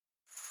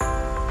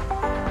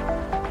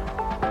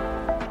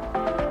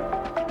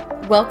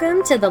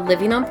Welcome to the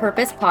Living on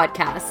Purpose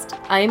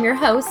podcast. I am your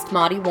host,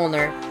 Maudie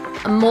Woolner,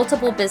 a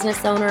multiple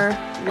business owner,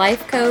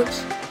 life coach,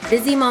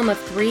 busy mom of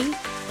 3,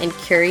 and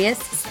curious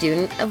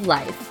student of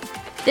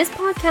life. This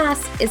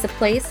podcast is a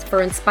place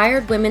for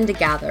inspired women to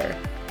gather.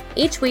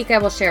 Each week I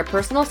will share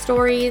personal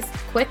stories,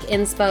 quick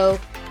inspo,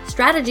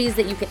 strategies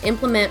that you can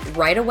implement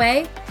right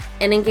away,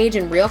 and engage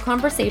in real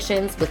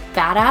conversations with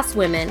badass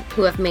women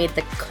who have made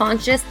the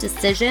conscious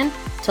decision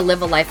to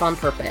live a life on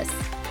purpose.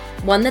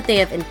 One that they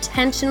have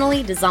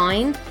intentionally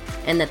designed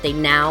and that they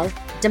now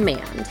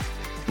demand.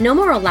 No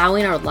more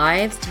allowing our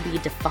lives to be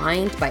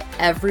defined by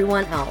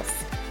everyone else.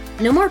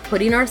 No more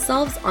putting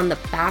ourselves on the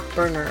back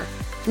burner.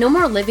 No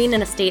more living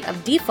in a state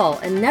of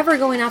default and never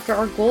going after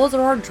our goals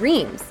or our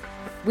dreams.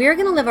 We are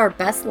going to live our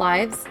best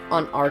lives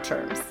on our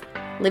terms.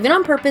 Living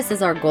on purpose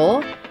is our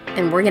goal,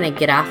 and we're going to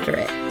get after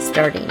it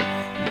starting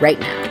right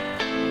now.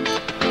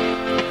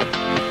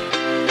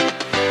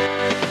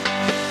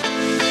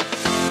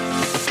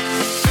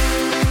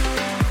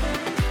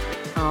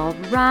 All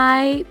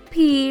right,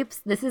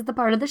 peeps, this is the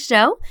part of the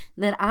show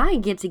that I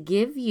get to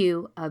give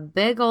you a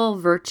big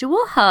old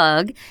virtual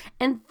hug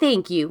and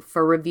thank you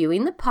for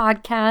reviewing the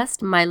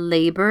podcast, My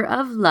Labor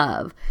of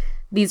Love.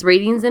 These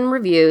ratings and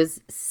reviews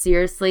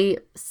seriously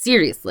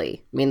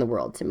mean the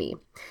world to me.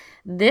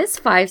 This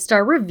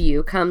 5-star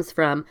review comes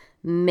from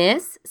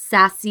Miss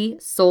Sassy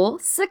Soul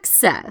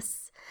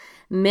Success.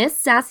 Miss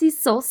Sassy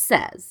Soul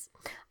says,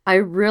 I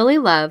really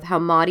love how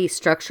Maudie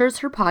structures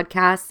her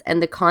podcasts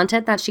and the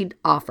content that she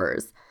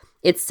offers.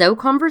 It's so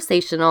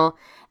conversational,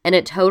 and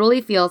it totally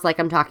feels like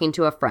I'm talking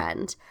to a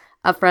friend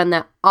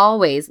that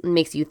always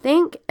makes you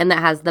think and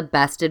that has the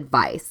best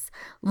advice.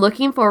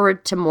 Looking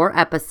forward to more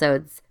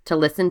episodes to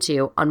listen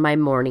to on my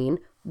morning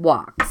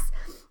walks.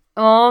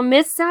 Oh,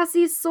 Miss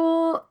Sassy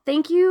Soul,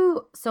 thank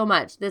you so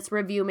much. This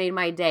review made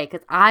my day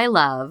because I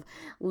love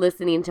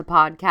listening to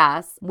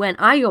podcasts when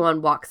I go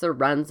on walks or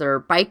runs or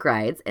bike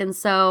rides. And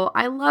so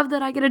I love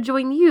that I get to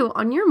join you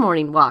on your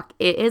morning walk.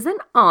 It is an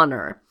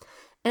honor.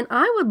 And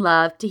I would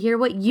love to hear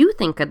what you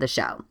think of the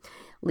show.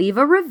 Leave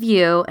a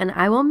review and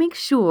I will make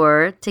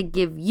sure to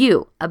give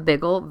you a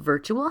big ol'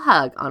 virtual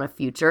hug on a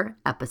future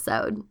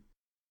episode.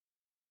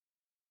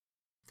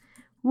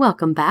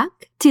 Welcome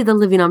back to the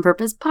Living on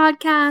Purpose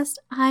podcast.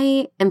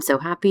 I am so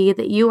happy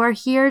that you are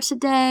here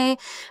today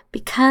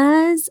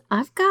because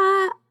I've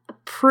got a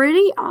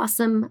pretty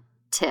awesome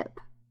tip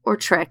or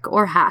trick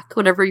or hack,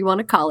 whatever you want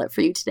to call it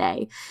for you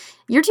today.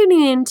 You're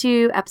tuning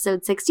into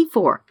episode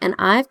 64 and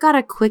I've got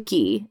a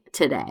quickie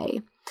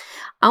today.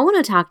 I want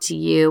to talk to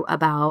you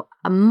about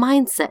a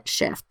mindset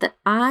shift that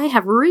I've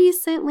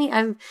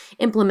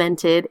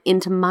implemented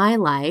into my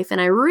life. And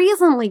I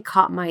recently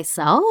caught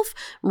myself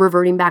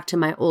reverting back to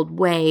my old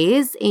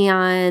ways.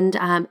 And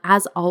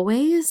as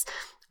always,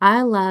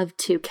 I love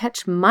to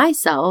catch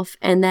myself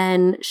and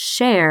then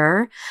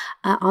share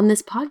on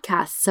this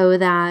podcast so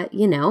that,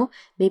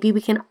 maybe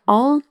we can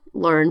all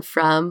learn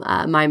from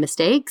my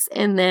mistakes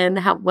and then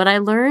what I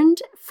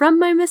learned from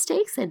my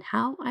mistakes and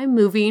how I'm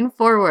moving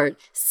forward.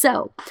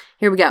 So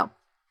here we go.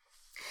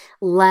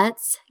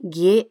 Let's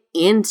get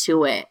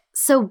into it.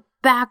 So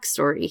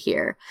backstory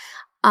here.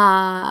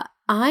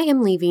 I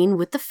am leaving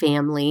with the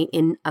family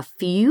in a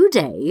few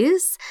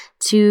days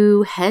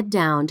to head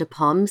down to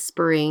Palm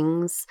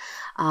Springs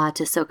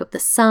to soak up the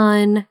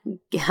sun,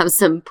 have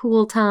some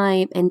pool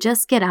time, and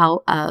just get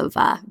out of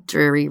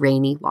dreary,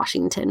 rainy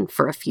Washington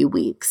for a few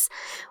weeks.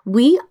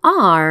 We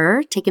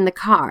are taking the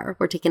car.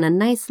 We're taking a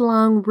nice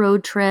long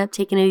road trip,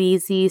 taking it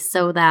easy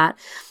so that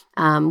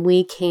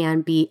we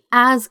can be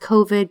as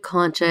COVID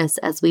conscious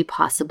as we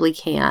possibly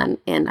can.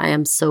 And I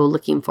am so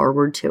looking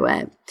forward to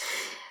it.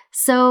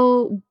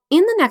 So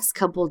in the next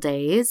couple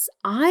days,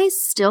 I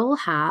still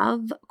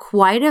have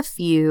quite a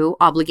few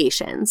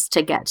obligations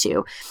to get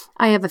to.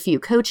 I have a few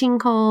coaching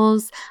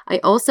calls. I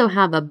also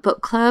have a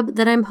book club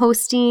that I'm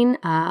hosting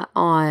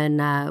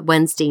on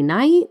Wednesday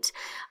night.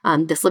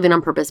 This Living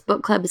on Purpose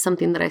book club is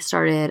something that I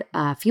started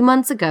a few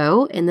months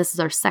ago, and this is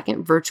our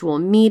second virtual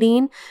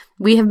meeting.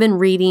 We have been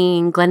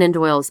reading Glennon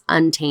Doyle's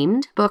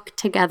Untamed book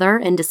together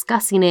and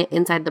discussing it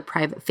inside the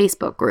private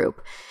Facebook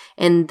group.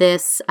 And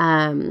this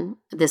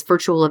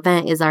virtual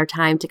event is our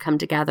time to come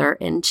together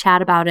and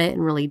chat about it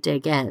and really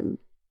dig in.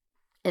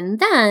 And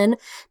then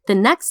the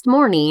next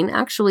morning,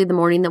 actually the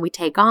morning that we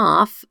take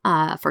off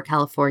for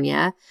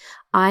California,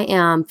 I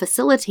am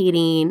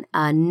facilitating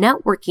a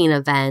networking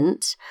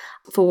event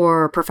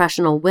for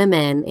professional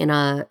women in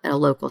a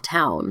local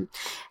town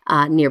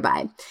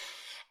nearby.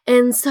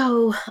 And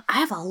so I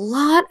have a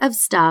lot of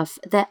stuff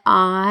that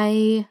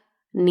I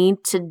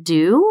need to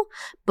do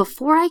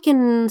before I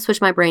can switch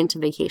my brain to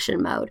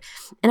vacation mode.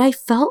 And I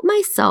felt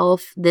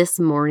myself this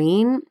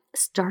morning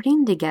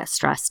starting to get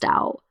stressed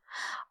out,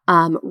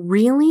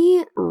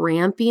 really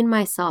ramping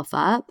myself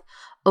up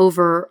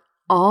over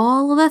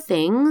all the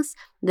things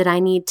that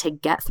I need to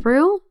get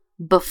through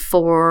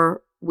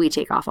before we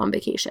take off on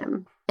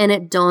vacation. And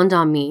it dawned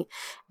on me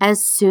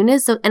as soon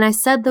as, and I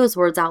said those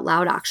words out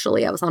loud,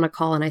 actually. I was on a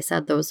call and I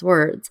said those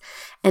words.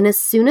 And as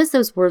soon as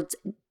those words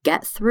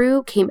get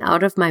through came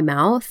out of my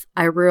mouth,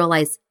 I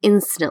realized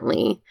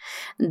instantly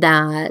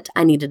that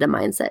I needed a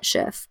mindset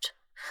shift.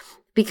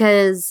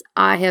 Because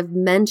I have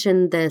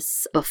mentioned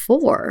this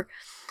before,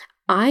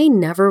 I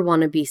never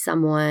want to be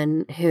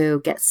someone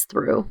who gets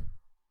through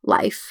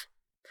life.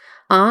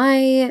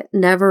 I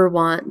never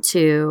want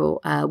to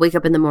wake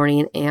up in the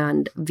morning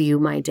and view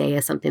my day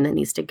as something that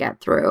needs to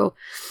get through.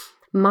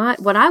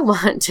 What I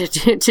want to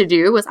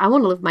do is I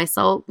want to live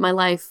my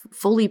life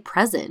fully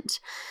present,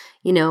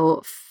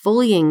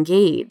 fully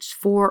engaged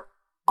for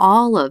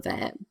all of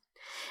it.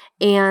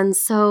 And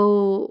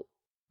so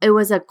it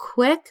was a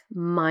quick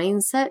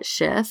mindset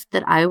shift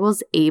that I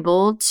was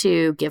able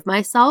to give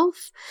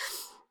myself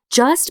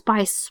just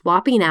by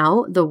swapping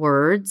out the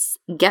words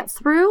get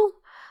through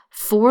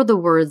for the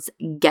words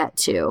get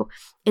to.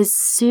 As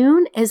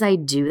soon as I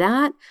do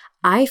that,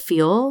 I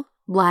feel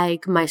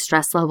like my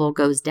stress level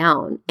goes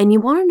down. And you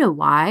want to know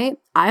why?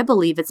 I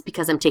believe it's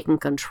because I'm taking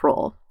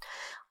control.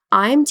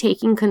 I'm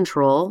taking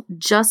control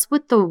just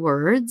with the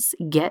words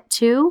get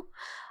to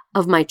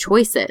of my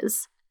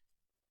choices,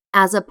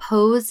 as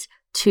opposed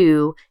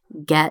to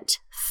get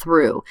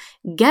through.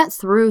 Get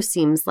through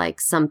seems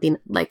like something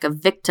like a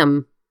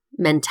victim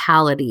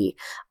mentality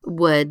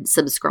would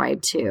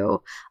subscribe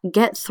to.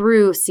 Get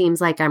through seems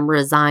like I'm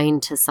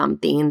resigned to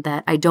something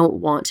that I don't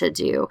want to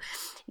do.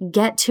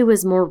 Get to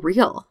is more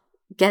real.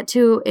 Get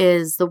to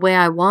is the way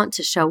I want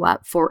to show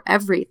up for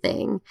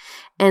everything.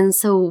 And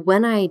so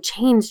when I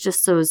change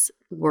just those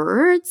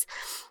words,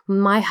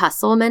 my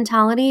hustle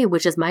mentality,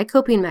 which is my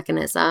coping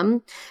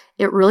mechanism,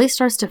 it really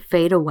starts to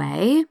fade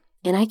away,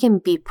 and I can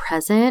be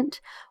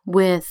present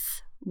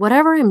with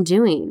whatever I'm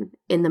doing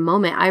in the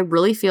moment. I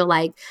really feel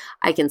like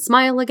I can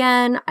smile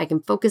again. I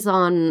can focus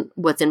on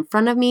what's in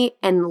front of me.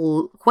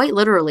 And quite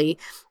literally,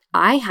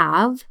 I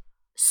have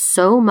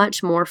so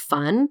much more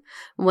fun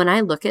when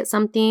I look at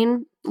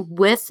something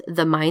with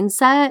the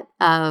mindset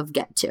of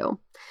get to.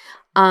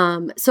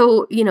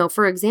 So,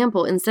 for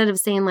example, instead of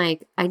saying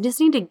like, I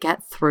just need to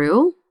get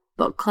through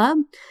book club,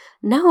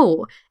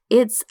 no,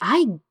 it's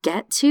I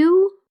get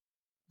to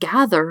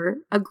gather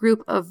a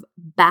group of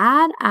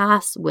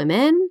badass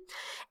women,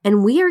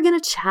 and we are going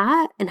to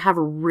chat and have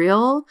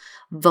real,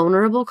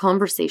 vulnerable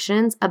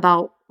conversations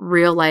about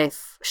real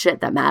life shit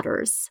that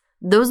matters.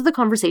 Those are the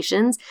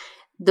conversations.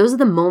 Those are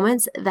the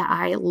moments that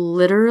I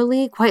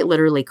quite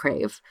literally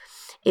crave,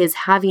 is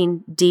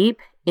having deep,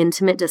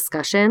 intimate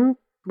discussion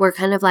where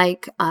kind of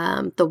like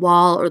the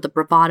wall or the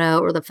bravado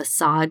or the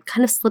facade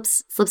kind of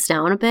slips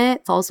down a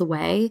bit, falls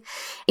away,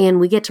 and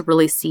we get to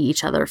really see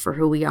each other for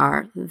who we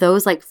are.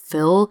 Those like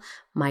fill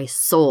my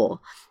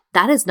soul.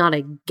 That is not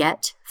a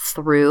get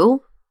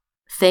through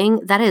thing.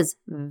 That is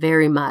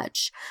very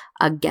much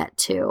a get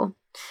to.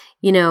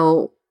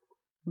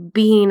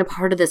 Being a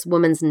part of this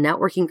women's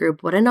networking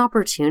group, what an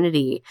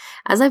opportunity.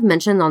 As I've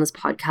mentioned on this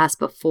podcast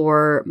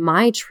before,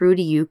 my True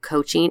to You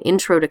coaching,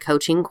 intro to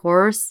coaching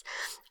course,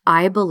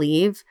 I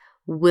believe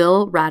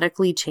will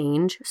radically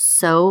change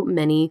so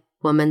many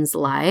women's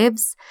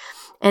lives.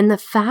 And the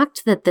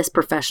fact that this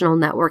professional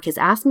network has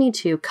asked me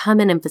to come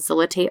in and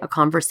facilitate a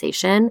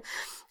conversation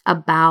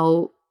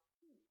about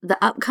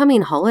the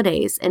upcoming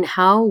holidays and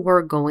how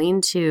we're going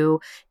to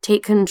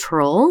take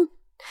control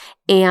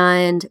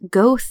and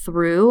go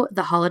through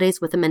the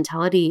holidays with a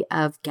mentality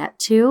of get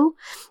to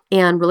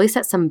and really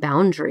set some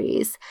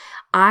boundaries.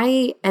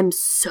 I am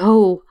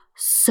so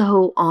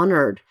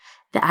honored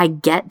that I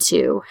get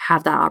to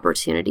have that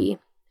opportunity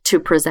to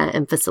present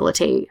and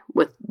facilitate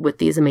with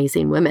these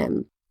amazing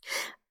women.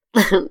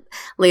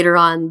 Later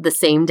on the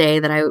same day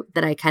that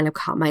I kind of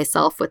caught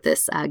myself with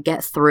this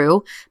get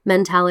through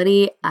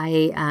mentality,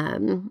 I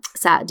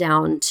sat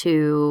down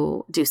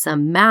to do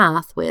some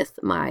math with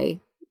my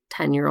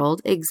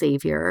 10-year-old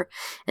Xavier.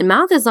 And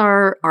math is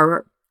our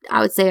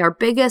I would say our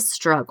biggest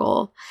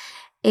struggle.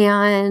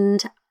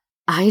 And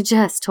I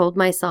just told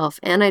myself,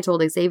 and I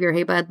told Xavier,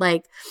 hey bud,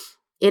 like,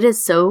 it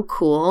is so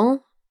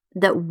cool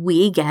that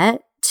we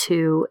get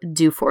to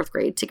do fourth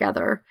grade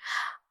together.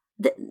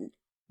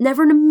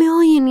 Never in a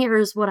million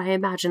years would I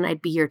imagine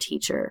I'd be your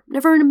teacher.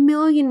 Never in a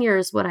million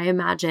years would I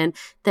imagine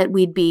that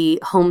we'd be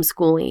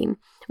homeschooling.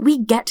 We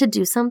get to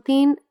do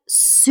something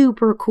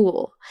super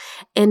cool.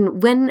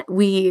 And when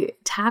we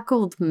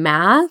tackled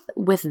math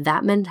with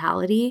that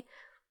mentality,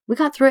 we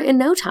got through it in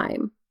no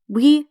time.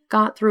 We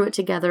got through it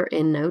together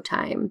in no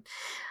time.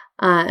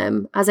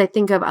 As I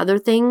think of other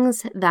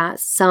things that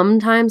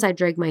sometimes I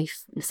drag my,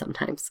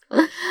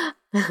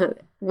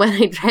 when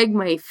I drag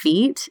my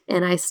feet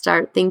and I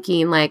start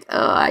thinking like,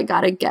 oh, I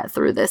got to get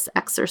through this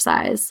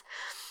exercise.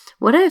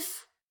 What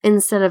if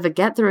instead of a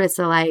get through, it's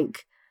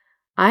like,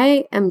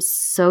 I am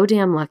so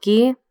damn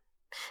lucky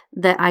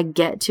that I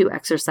get to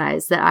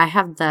exercise, that I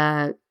have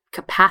the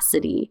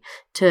capacity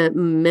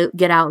to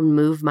get out and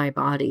move my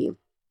body.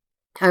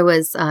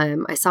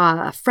 I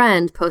saw a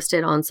friend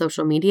posted on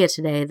social media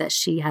today that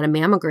she had a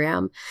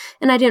mammogram,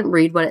 and I didn't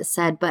read what it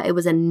said, but it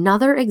was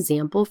another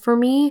example for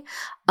me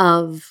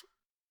of,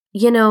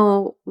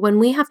 when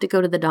we have to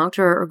go to the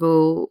doctor or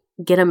go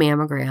get a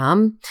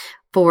mammogram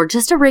for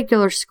just a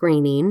regular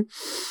screening,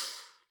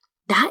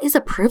 that is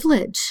a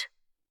privilege.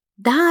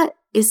 That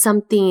is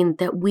something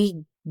that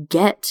we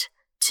get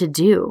to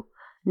do.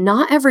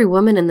 Not every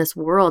woman in this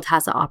world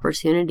has an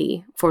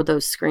opportunity for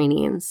those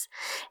screenings.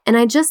 And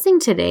I just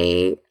think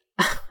today,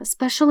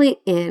 especially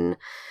in,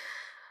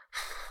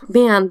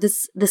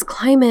 this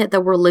climate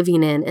that we're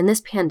living in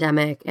this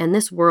pandemic and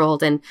this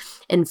world and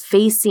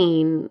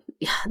facing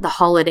the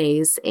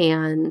holidays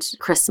and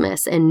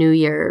Christmas and New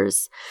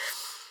Year's,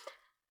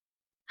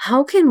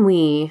 how can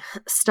we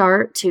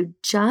start to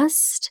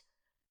just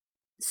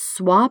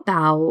swap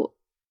out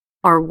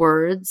our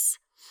words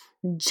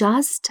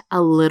just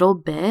a little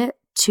bit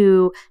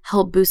to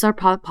help boost our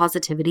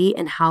positivity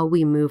and how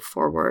we move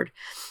forward?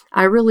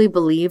 I really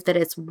believe that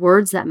it's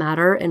words that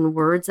matter and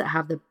words that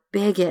have the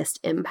biggest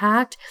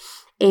impact.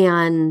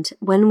 And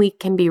when we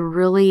can be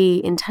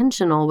really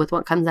intentional with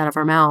what comes out of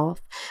our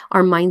mouth,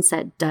 our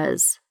mindset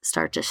does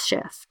start to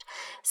shift.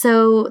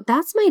 So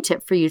that's my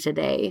tip for you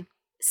today.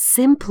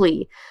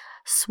 Simply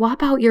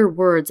swap out your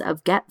words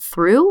of get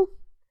through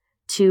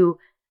to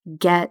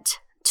get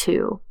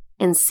to,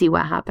 and see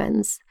what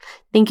happens.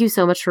 Thank you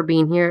so much for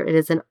being here. It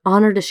is an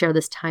honor to share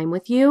this time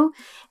with you.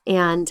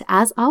 And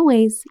as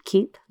always,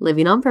 keep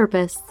living on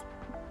purpose.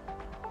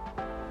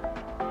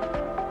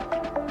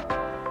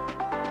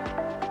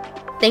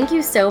 Thank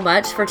you so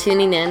much for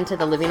tuning in to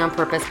the Living on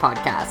Purpose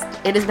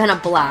podcast. It has been a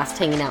blast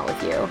hanging out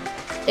with you.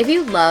 If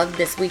you loved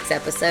this week's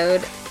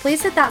episode,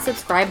 please hit that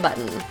subscribe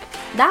button.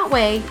 That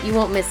way, you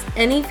won't miss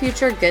any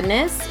future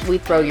goodness we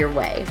throw your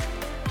way.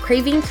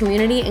 Craving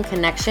community and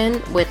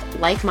connection with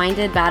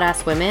like-minded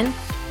badass women?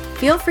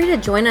 Feel free to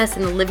join us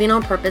in the Living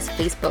on Purpose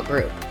Facebook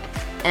group.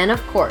 And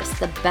of course,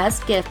 the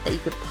best gift that you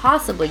could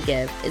possibly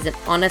give is an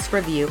honest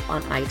review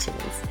on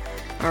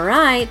iTunes. All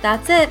right,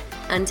 that's it.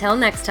 Until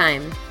next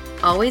time,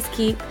 always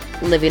keep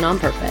living on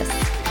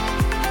purpose.